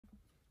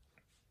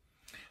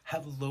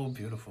Hello,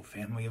 beautiful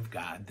family of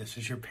God. This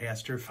is your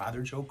pastor,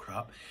 Father Joe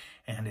Krupp.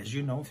 And as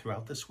you know,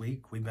 throughout this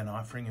week, we've been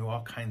offering you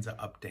all kinds of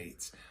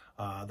updates.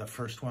 The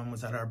first one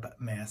was at our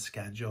mass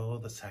schedule.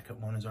 The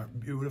second one is our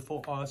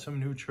beautiful, awesome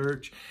new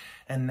church.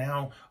 And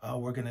now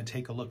we're going to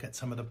take a look at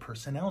some of the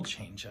personnel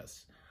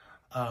changes.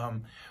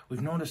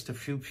 We've noticed a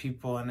few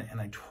people, and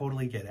I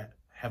totally get it,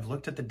 have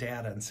looked at the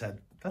data and said,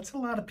 that's a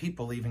lot of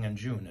people leaving in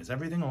June. Is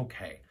everything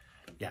okay?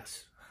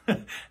 Yes,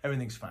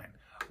 everything's fine.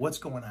 What's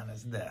going on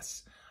is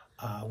this.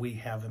 We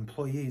have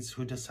employees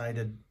who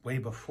decided way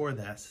before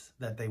this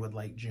that they would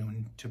like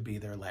June to be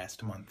their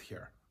last month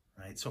here,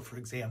 right? So for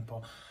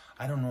example,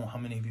 I don't know how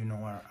many of you know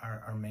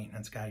our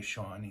maintenance guy,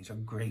 Sean. He's a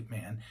great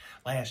man.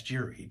 Last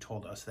year, he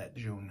told us that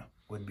June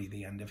would be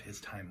the end of his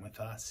time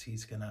with us.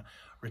 He's gonna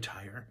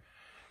retire.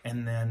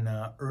 And then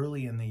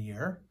early in the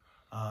year,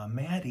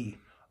 Maddie,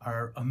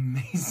 our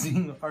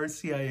amazing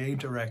RCIA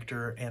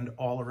director and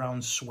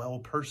all-around swell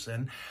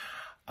person,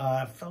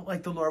 felt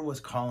like the Lord was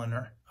calling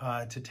her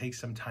to take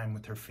some time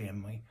with her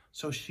family.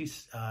 So she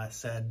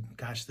said,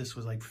 gosh, this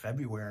was like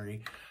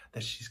February,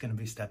 that she's going to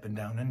be stepping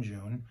down in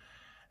June.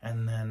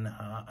 And then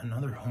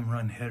another home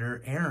run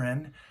hitter,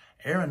 Erin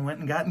went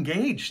and got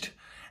engaged.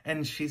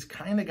 And she's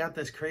kind of got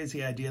this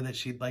crazy idea that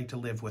she'd like to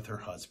live with her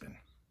husband.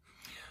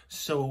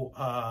 So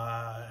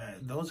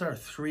those are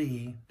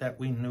three that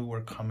we knew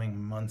were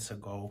coming months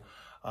ago.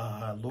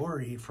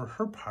 Lori, for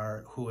her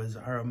part, who is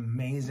our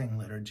amazing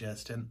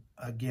liturgist and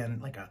again,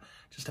 like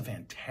just a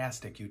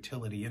fantastic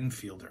utility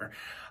infielder,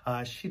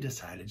 she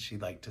decided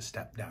she'd like to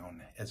step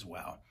down as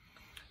well.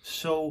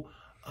 So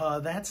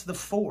that's the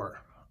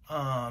four.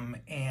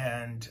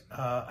 Again,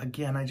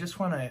 I just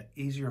want to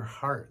ease your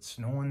hearts.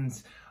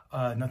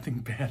 Nothing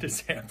bad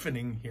is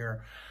happening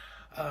here.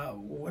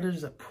 What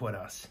does it put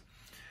us?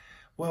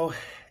 Well,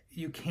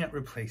 you can't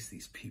replace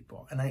these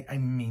people. And I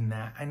mean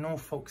that. I know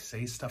folks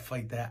say stuff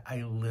like that.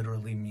 I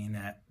literally mean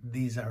that.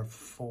 These are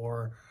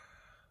four,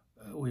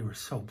 we were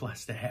so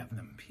blessed to have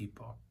them,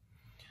 people.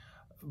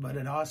 But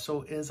it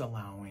also is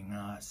allowing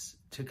us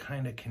to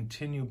kind of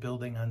continue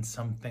building on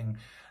something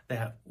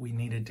that we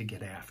needed to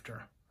get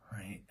after,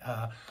 right?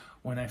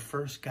 When I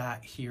first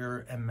got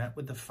here and met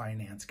with the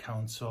Finance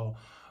Council,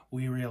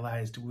 we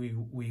realized we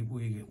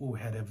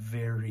had a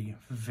very,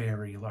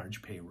 very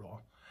large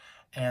payroll.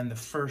 And the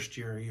first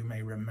year, you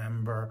may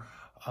remember,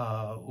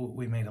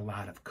 we made a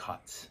lot of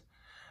cuts.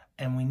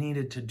 And we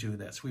needed to do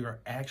this. We were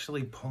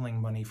actually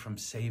pulling money from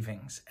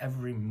savings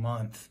every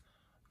month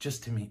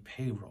just to meet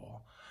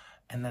payroll.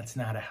 And that's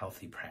not a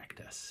healthy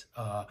practice.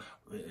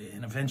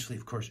 And eventually,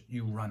 of course,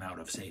 you run out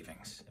of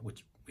savings,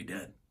 which we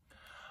did.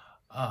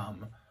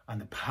 On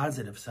the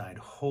positive side,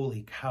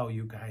 holy cow,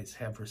 you guys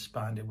have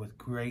responded with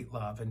great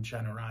love and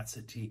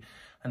generosity.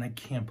 And I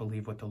can't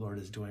believe what the Lord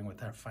is doing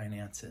with our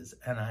finances.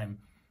 And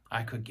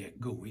I could get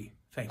gooey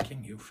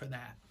thanking you for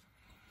that.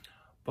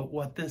 But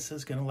what this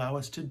is going to allow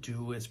us to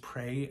do is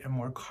pray and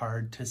work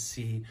hard to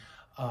see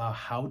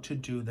how to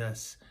do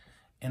this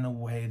in a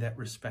way that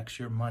respects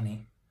your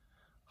money.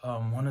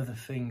 One of the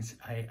things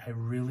I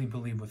really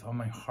believe with all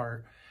my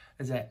heart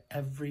is that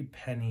every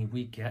penny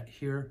we get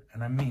here,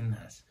 and I mean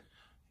this,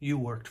 you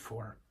worked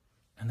for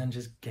and then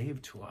just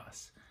gave to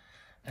us.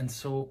 And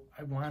so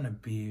I want to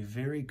be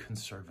very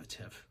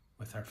conservative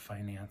with our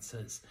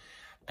finances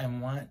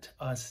and want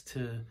us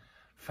to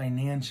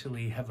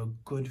financially have a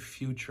good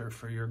future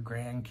for your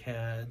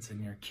grandkids and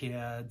your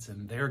kids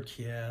and their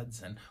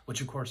kids, and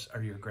which of course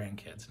are your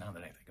grandkids now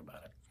that I think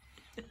about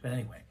it. But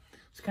anyway,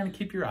 just kind of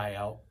keep your eye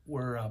out.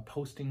 We're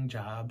posting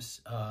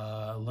jobs,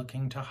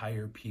 looking to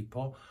hire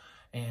people,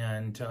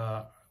 and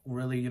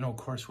really, of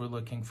course, we're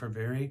looking for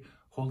very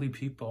holy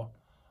people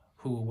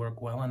who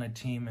work well on a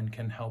team and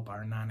can help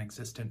our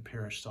non-existent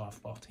parish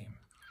softball team.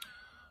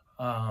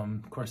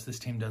 Of course, this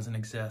team doesn't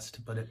exist,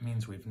 but it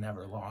means we've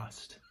never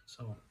lost.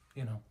 So,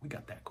 we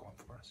got that going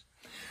for us.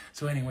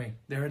 So anyway,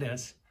 there it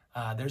is.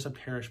 There's a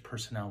parish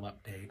personnel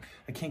update.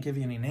 I can't give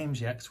you any names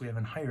yet because we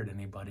haven't hired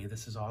anybody.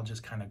 This has all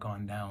just kind of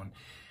gone down.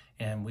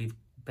 And we've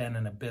been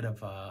in a bit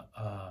of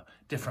a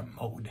different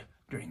mode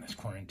during this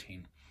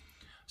quarantine.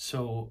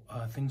 So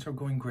things are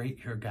going great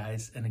here,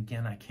 guys. And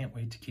again, I can't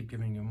wait to keep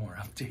giving you more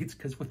updates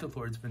because what the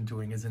Lord's been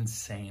doing is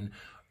insane.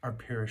 Our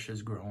parish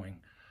is growing.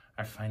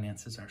 Our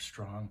finances are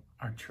strong.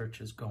 Our church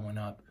is going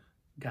up.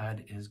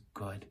 God is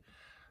good.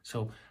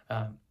 So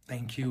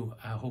thank you.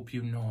 I hope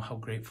you know how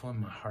grateful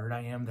in my heart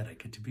I am that I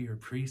get to be your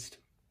priest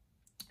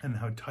and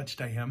how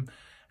touched I am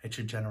at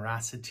your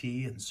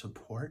generosity and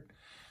support.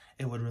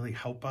 It would really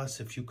help us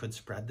if you could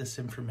spread this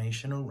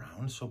information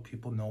around so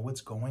people know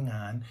what's going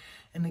on.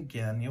 And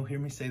again, you'll hear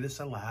me say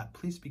this a lot.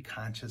 Please be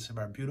conscious of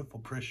our beautiful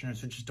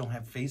parishioners who just don't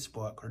have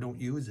Facebook or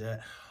don't use it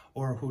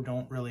or who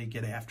don't really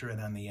get after it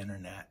on the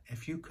internet.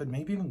 If you could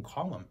maybe even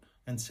call them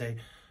and say,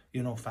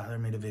 Father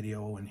made a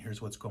video and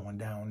here's what's going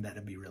down,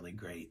 that'd be really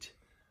great.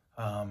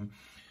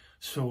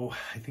 So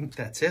I think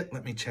that's it.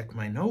 Let me check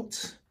my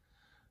notes.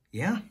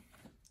 Yeah,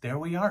 there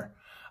we are.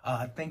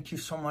 Thank you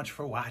so much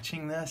for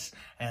watching this.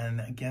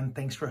 And again,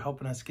 thanks for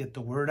helping us get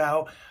the word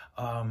out.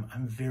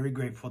 I'm very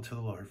grateful to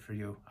the Lord for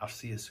you. I'll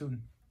see you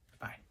soon.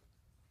 Bye.